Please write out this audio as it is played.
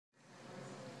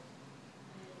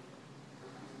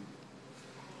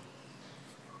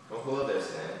Oh, hello there,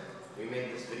 Sam. We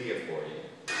made this video for you.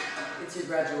 It's your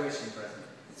graduation present.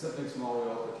 It's something small we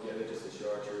all put together just to show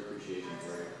our true appreciation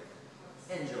for you.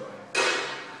 Enjoy.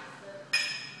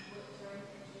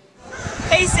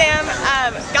 Hey Sam,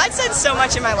 God's done so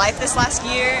much in my life this last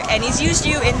year, and He's used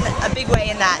you in a big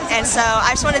way in that. And so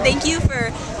I just want to thank you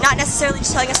for not necessarily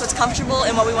just telling us what's comfortable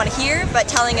and what we want to hear, but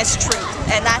telling us truth.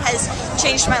 And that has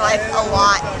changed my life a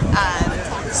lot.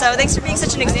 So thanks for being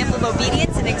such an example of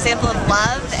obedience, an example of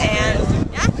love, and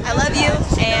yeah, I love you,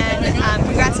 and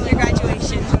congrats on your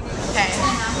graduation. Okay.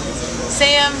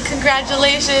 Sam,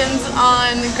 congratulations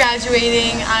on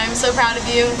graduating. I'm so proud of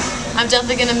you. I'm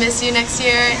definitely going to miss you next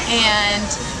year, and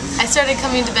I started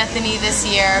coming to Bethany this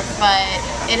year, but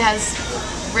it has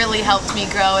really helped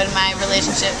me grow in my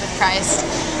relationship with Christ,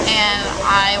 and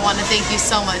I want to thank you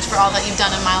so much for all that you've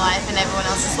done in my life and everyone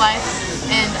else's life,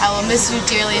 and I will miss you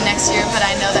dearly next year, but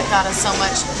I know that God has so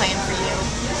much planned for you,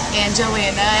 and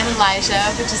Joanna and Elijah,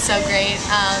 which is so great.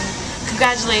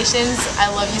 Congratulations, I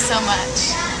love you so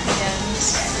much, and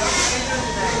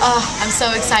I'm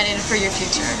so excited for your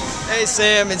future. Hey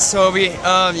Sam, it's Toby.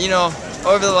 You know,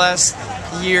 over the last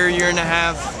year and a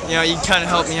half, you know, you kind of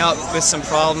helped me out with some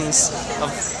problems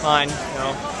of mine, you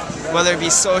know, whether it be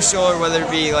social or whether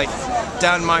it be like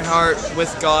down in my heart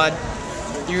with God.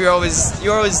 You're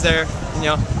always there, you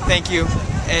know. Thank you,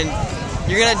 and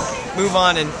you're gonna move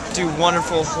on and do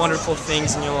wonderful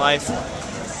things in your life.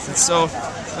 And so,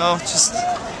 oh, just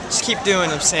keep doing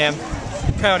them, Sam.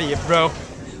 I'm proud of you, bro.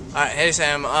 Alright, hey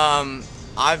Sam,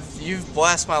 you've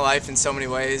blessed my life in so many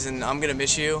ways, and I'm gonna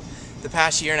miss you. The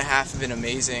past year and a half have been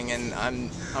amazing, and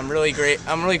I'm really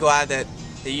glad that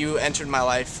you entered my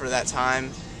life for that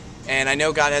time. And I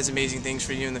know God has amazing things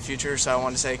for you in the future, so I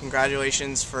want to say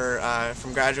congratulations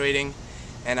from graduating,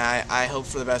 and I hope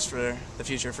for the best for the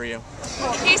future for you.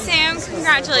 Hey Sam,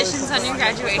 congratulations on your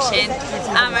graduation.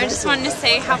 I just wanted to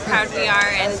say how proud we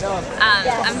are, and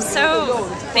I'm so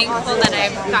thankful that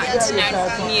I've gotten to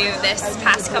know you this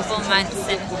past couple of months,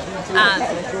 and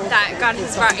that God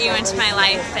has brought you into my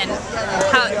life, and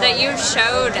that you've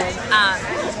showed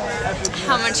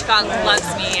how much God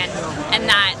loves me, and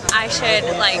that I should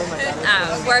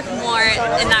work more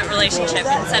in that relationship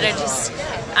instead of just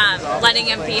letting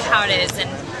it be how it is, and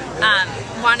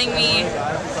wanting me,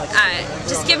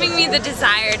 just giving me the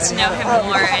desire to know Him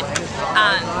more. And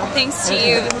thanks to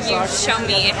you, you've shown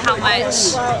me how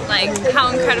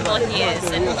incredible He is,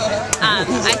 and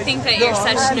I think that you're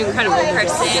such an incredible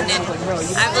person, and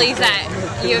I believe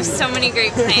that you have so many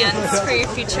great plans for your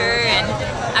future, and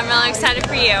I'm really excited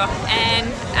for you,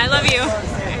 and I love you.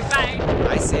 Bye.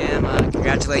 Hi Sam,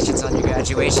 congratulations on your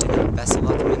graduation. Best of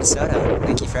luck in Minnesota.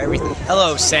 Thank you for everything.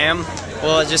 Hello, Sam.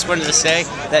 Well, I just wanted to say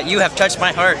that you have touched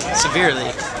my heart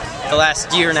severely the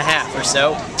last year and a half or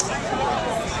so.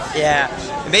 Yeah,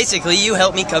 basically you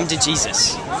helped me come to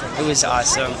Jesus. It was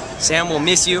awesome. Sam, we'll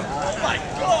miss you.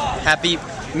 Happy,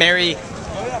 merry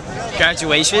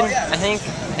graduation, I think,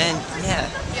 and yeah.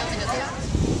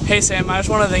 Hey Sam, I just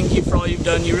want to thank you for all you've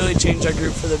done. You really changed our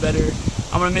group for the better.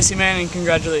 I'm going to miss you, man, and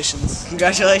congratulations.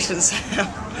 Congratulations, Sam.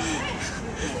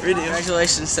 Really,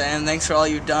 congratulations, Sam. Thanks for all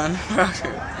you've done for our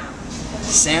group.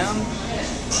 Sam,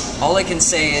 all I can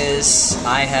say is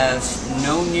I have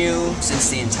known you since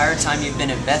the entire time you've been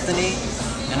at Bethany,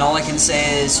 and all I can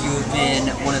say is you've been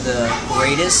one of the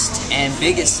greatest and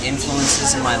biggest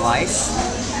influences in my life.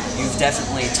 You've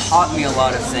definitely taught me a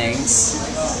lot of things,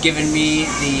 given me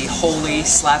the holy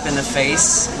slap in the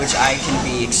face, which I can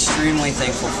be extremely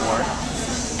thankful for.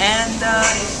 And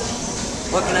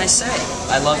what can I say?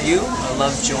 I love you. I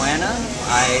love Joanna.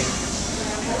 I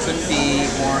couldn't be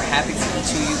more happy for the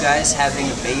two of you guys having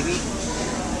a baby,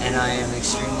 and I am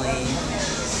extremely,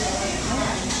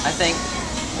 I think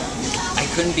I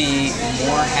couldn't be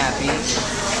more happy,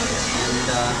 and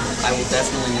I will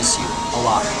definitely miss you a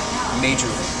lot,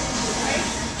 majorly.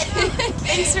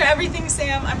 Thanks for everything,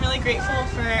 Sam. I'm really grateful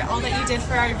for all that you did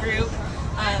for our group.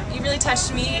 You really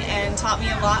touched me and taught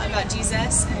me a lot about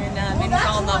Jesus, and made me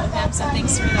fall in love with Him, so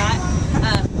thanks for that.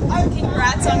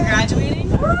 Congrats on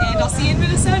graduating, and I'll see you in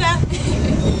Minnesota.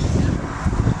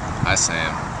 Hi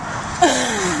Sam.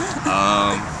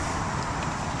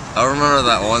 I remember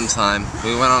that one time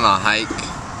we went on a hike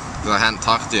because I hadn't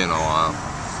talked to you in a while,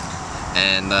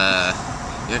 and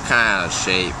you're kind of out of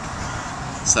shape,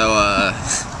 so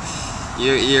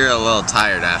you're a little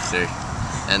tired after,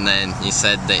 and then you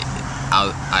said that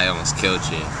I almost killed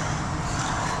you.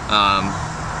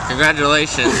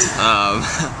 Congratulations.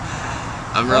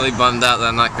 I'm really bummed out that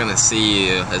I'm not gonna see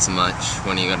you as much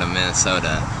when you go to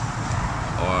Minnesota.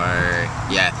 Or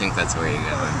yeah, I think that's where you're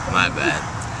going. My bad.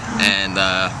 And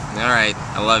alright,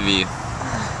 I love you.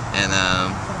 And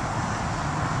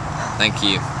thank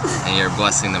you, and you're a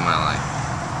blessing to my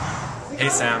life. Hey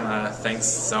Sam, thanks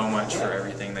so much for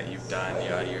everything that you've done.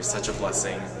 You're such a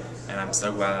blessing, and I'm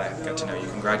so glad I got to know you.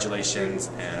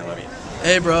 Congratulations, and I love you.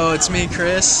 Hey bro, it's me,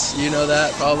 Chris. You know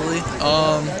that probably.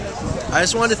 I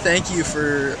just wanted to thank you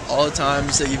for all the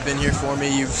times that you've been here for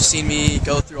me. You've seen me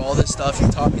go through all this stuff.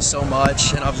 You've taught me so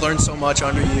much, and I've learned so much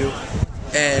under you.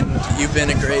 And you've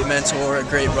been a great mentor, a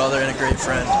great brother, and a great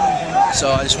friend. So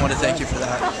I just want to thank you for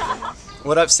that.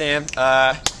 What up, Sam?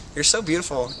 You're so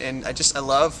beautiful, and I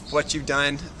love what you've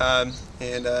done,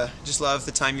 and just love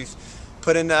the time you've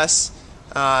put into us.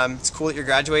 It's cool that you're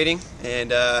graduating, and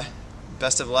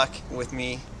best of luck with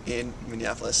me in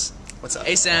Minneapolis. What's up?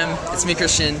 Hey Sam, it's me,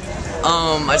 Christian.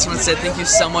 I just want to say thank you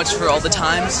so much for all the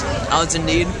times I was in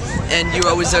need, and you were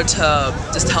always there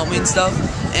to just help me and stuff.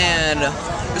 And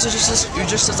you're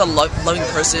just such a loving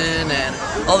person, and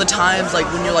all the times, like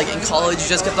when you're like in college, you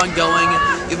just kept on going.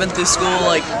 You've been through school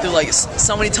through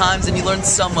so many times, and you learned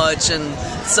so much, and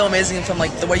it's so amazing from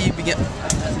like the way you began,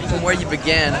 from where you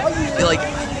began.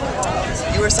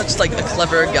 You were such like a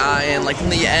clever guy, and like in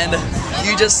the end,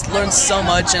 you just learned so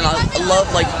much. And I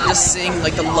love like just seeing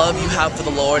like the love you have for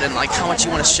the Lord, and like how much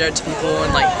you want to share it to people,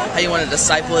 and like how you want to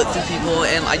disciple it through people.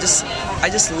 And I just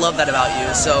love that about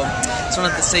you. So I just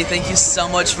wanted to say thank you so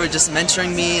much for just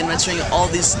mentoring me and mentoring all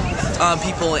these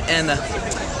people in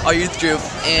our youth group,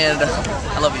 and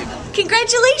I love you.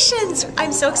 Congratulations!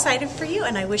 I'm so excited for you,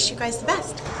 and I wish you guys the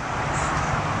best.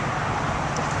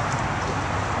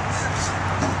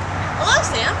 Hello,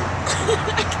 Sam.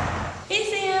 Hey,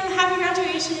 Sam. Happy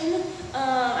graduation.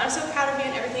 I'm so proud of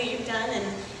you and everything that you've done, and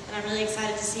I'm really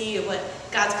excited to see what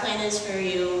God's plan is for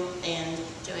you and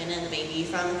Joanna and the baby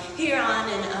from here on.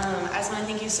 And I just want to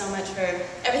thank you so much for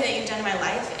everything that you've done in my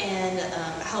life, and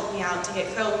help me out to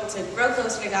grow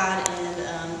closer to God,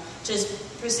 and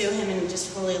just pursue Him and just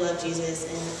fully love Jesus.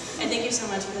 And thank you so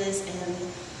much for this, and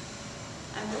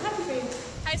I'm really happy for you.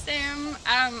 Hi Sam,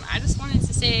 I just wanted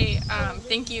to say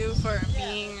thank you for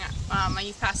being my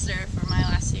youth pastor for my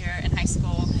last year in high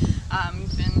school.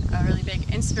 You've been a really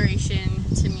big inspiration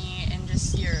to me, and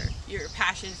just your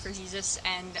passion for Jesus.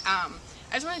 And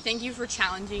I just want to thank you for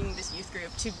challenging this youth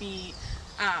group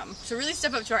to really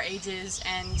step up to our ages,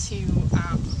 and to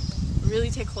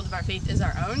really take hold of our faith as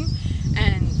our own,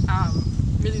 and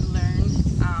really learn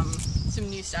some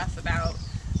new stuff about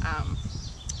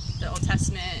the Old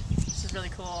Testament, which is really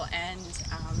cool, and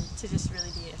to just really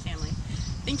be a family.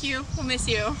 Thank you. We'll miss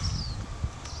you.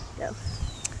 Go.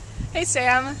 Hey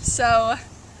Sam, so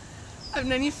I've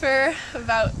known you for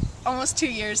about almost 2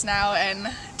 years now, and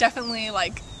definitely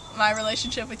like my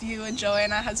relationship with you and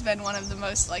Joanna has been one of the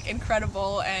most like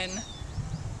incredible and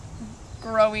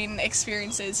growing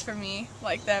experiences for me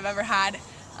like that I've ever had.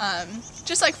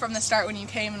 Just like from the start when you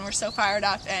came and were so fired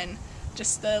up, and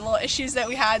just the little issues that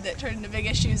we had that turned into big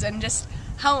issues, and just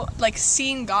how like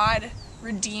seeing God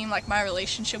redeem like my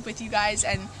relationship with you guys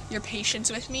and your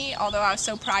patience with me, although I was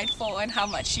so prideful, and how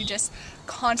much you just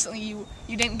constantly you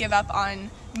didn't give up on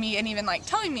me, and even like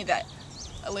telling me that,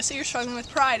 Alyssa, you're struggling with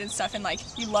pride and stuff, and like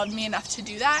you loved me enough to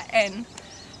do that, and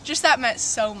just that meant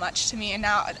so much to me. And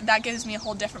now that gives me a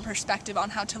whole different perspective on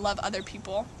how to love other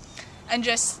people. And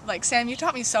just like Sam, you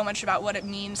taught me so much about what it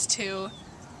means to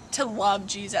love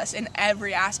Jesus in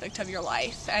every aspect of your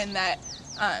life, and that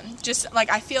just like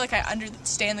I feel like I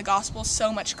understand the gospel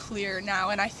so much clearer now,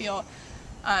 and I feel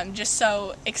just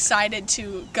so excited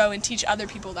to go and teach other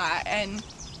people that. And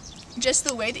just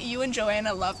the way that you and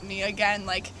Joanna love me again,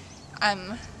 like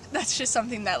that's just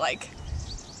something that like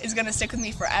is gonna stick with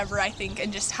me forever, I think.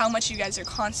 And just how much you guys are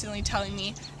constantly telling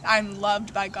me I'm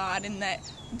loved by God, and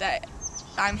that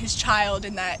I'm His child,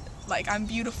 and that like I'm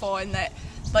beautiful, and that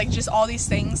like just all these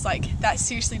things, like that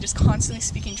seriously just constantly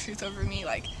speaking truth over me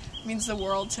like means the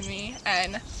world to me.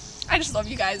 And I just love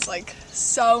you guys like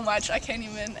so much, I can't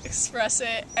even express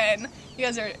it, and you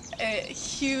guys are a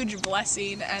huge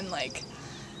blessing, and like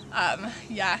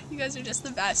yeah, you guys are just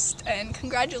the best, and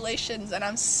congratulations. And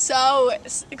I'm so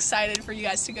excited for you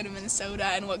guys to go to Minnesota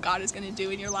and what God is going to do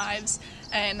in your lives.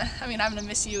 And I mean, I'm going to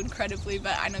miss you incredibly,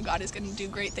 but I know God is going to do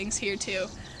great things here too.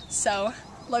 So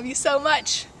love you so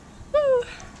much. Woo!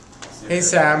 Hey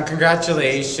Sam,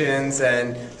 congratulations,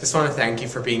 and just want to thank you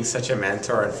for being such a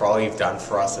mentor and for all you've done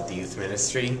for us at the youth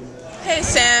ministry. Hey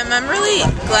Sam, I'm really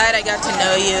glad I got to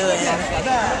know you,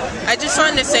 and I just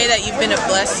wanted to say that you've been a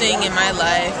blessing in my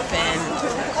life, and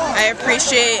I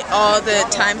appreciate all the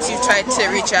times you tried to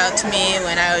reach out to me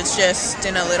when I was just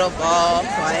in a little ball,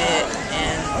 quiet,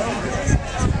 and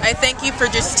I thank you for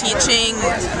just teaching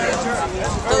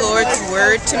the Lord's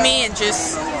word to me, and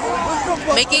just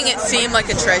making it seem like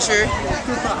a treasure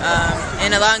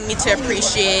and allowing me to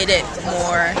appreciate it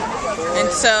more. And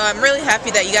so I'm really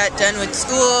happy that you got done with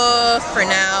school for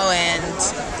now, and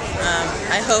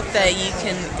I hope that you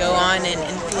can go on and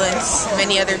influence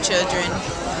many other children in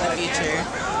the future.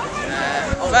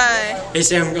 Bye. Hey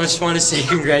Sam, I just want to say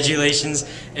congratulations,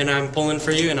 and I'm pulling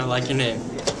for you, and I like your name.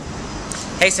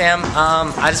 Hey Sam,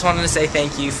 I just wanted to say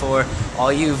thank you for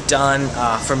all you've done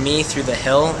for me through the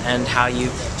hill, and how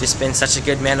you've just been such a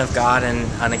good man of God and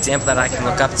an example that I can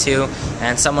look up to,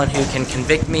 and someone who can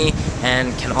convict me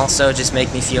and can also just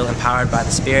make me feel empowered by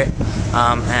the Spirit.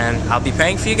 And I'll be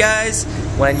praying for you guys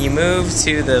when you move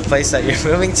to the place that you're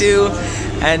moving to,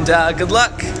 and good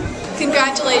luck.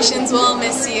 Congratulations, we'll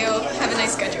miss you. Have a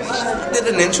nice graduation. Did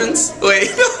an entrance?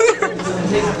 Wait.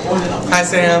 Hi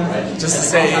Sam, just to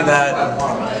say that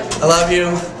I love you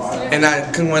and I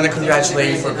want to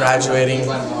congratulate you for graduating.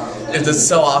 It is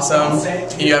so awesome.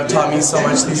 You have taught me so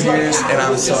much these years, and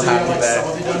I'm so happy that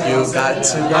you got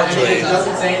to graduate.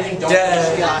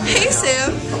 Yeah. Hey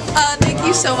Sam, thank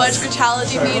you so much for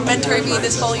challenging me and mentoring me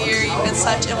this whole year. You've been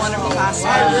such a wonderful pastor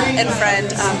and friend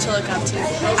to look up to.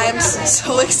 I am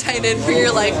so excited for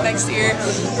your life next year.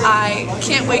 I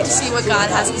can't wait to see what God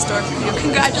has in store for you.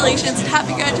 Congratulations and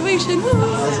happy graduation.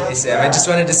 Hey Sam, I just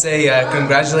wanted to say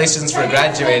congratulations for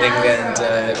graduating, and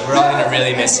we're all going to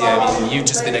really miss you. I mean, you've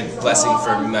just been a blessing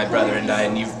for my brother and I,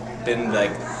 and you've been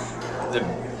like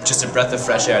just a breath of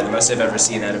fresh air, the most I've ever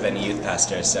seen out of any youth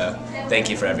pastor, so thank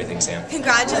you for everything, Sam.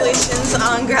 Congratulations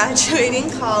on graduating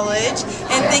college,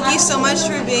 and thank you so much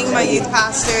for being my youth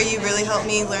pastor. You really helped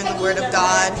me learn the Word of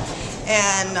God,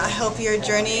 and I hope your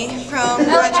journey from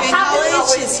graduating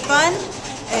college is fun,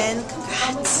 and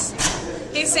congrats.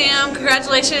 Hey Sam,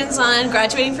 congratulations on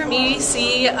graduating from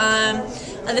EDC.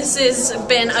 This has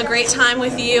been a great time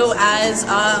with you as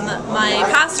my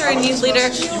pastor and youth leader,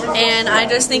 and I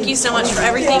just thank you so much for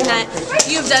everything that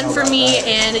you've done for me,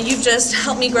 and you've just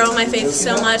helped me grow in my faith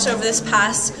so much over this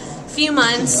past few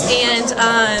months, and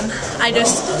I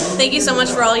just thank you so much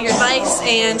for all your advice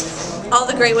and all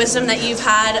the great wisdom that you've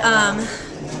had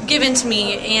given to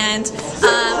me, and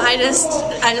I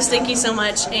just thank you so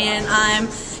much, and I'm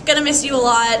gonna miss you a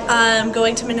lot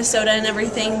going to Minnesota and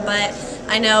everything, but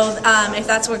I know if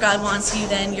that's where God wants you,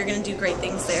 then you're gonna do great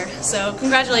things there. So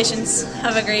congratulations,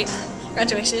 have a great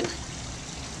graduation.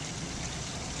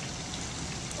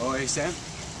 Oh, hey Sam,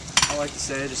 I'd like to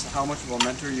say just how much of a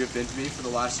mentor you have been to me for the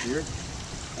last year,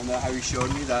 and how you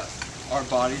showed me that our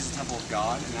body is the temple of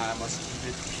God, and that I must keep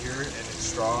it pure and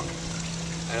strong,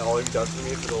 and all you've done for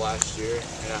me for the last year,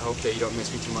 and I hope that you don't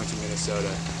miss me too much in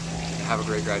Minnesota. Have a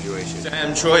great graduation.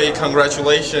 Sam Troy,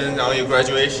 congratulations on your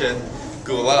graduation.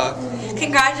 Good luck.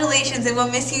 Congratulations, and we'll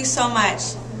miss you so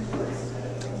much.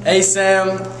 Hey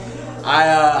Sam,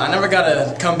 I never got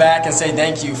to come back and say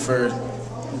thank you for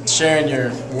sharing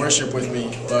your worship with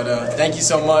me, but thank you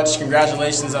so much.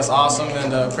 Congratulations, that's awesome,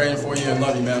 and praying for you and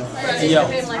love you, man.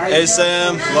 Hey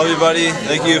Sam, love you buddy.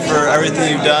 Thank you for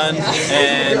everything you've done,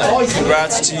 and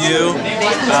congrats to you.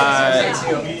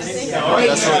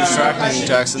 That's really distracting,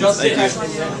 Jackson. Thank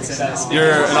you.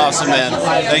 You're an awesome man.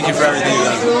 Thank you for everything you've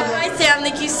done. Hi Sam,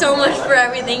 thank you so much for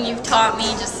everything you've taught me,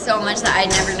 just so much that I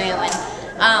never knew. And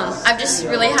I've just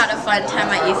really had a fun time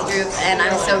at youth group, and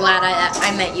I'm so glad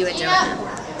I met you at Joanna.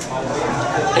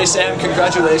 Hey Sam,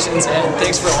 congratulations, and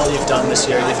thanks for all you've done this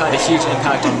year. You've had a huge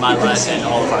impact on my life and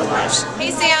all of our lives.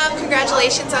 Hey Sam,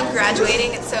 congratulations on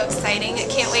graduating. It's so exciting. I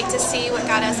can't wait to see what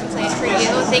God has in plan for you.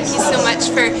 Thank you so much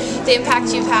for the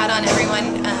impact you've had on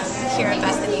everyone here at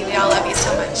Bethany. We all love you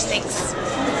so much. Thanks.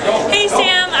 Hey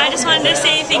Sam, I just wanted to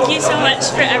say thank you so much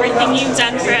for everything you've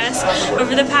done for us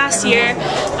over the past year.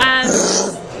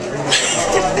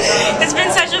 It's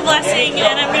been such a blessing,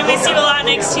 and I'm going to miss you a lot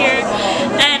next year,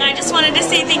 and I just wanted to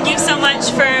say thank you so much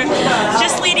for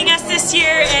just leading us this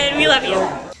year, and we love you.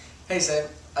 Hey Sam,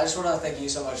 I just want to thank you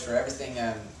so much for everything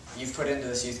you've put into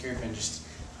this youth group, and just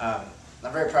I'm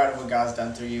very proud of what God's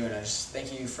done through you, and I just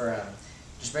thank you for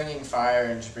just bringing fire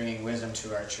and just bringing wisdom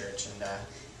to our church,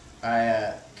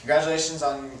 and congratulations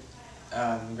on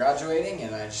graduating,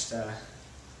 and I just I'm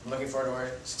looking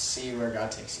forward to see where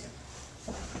God takes you.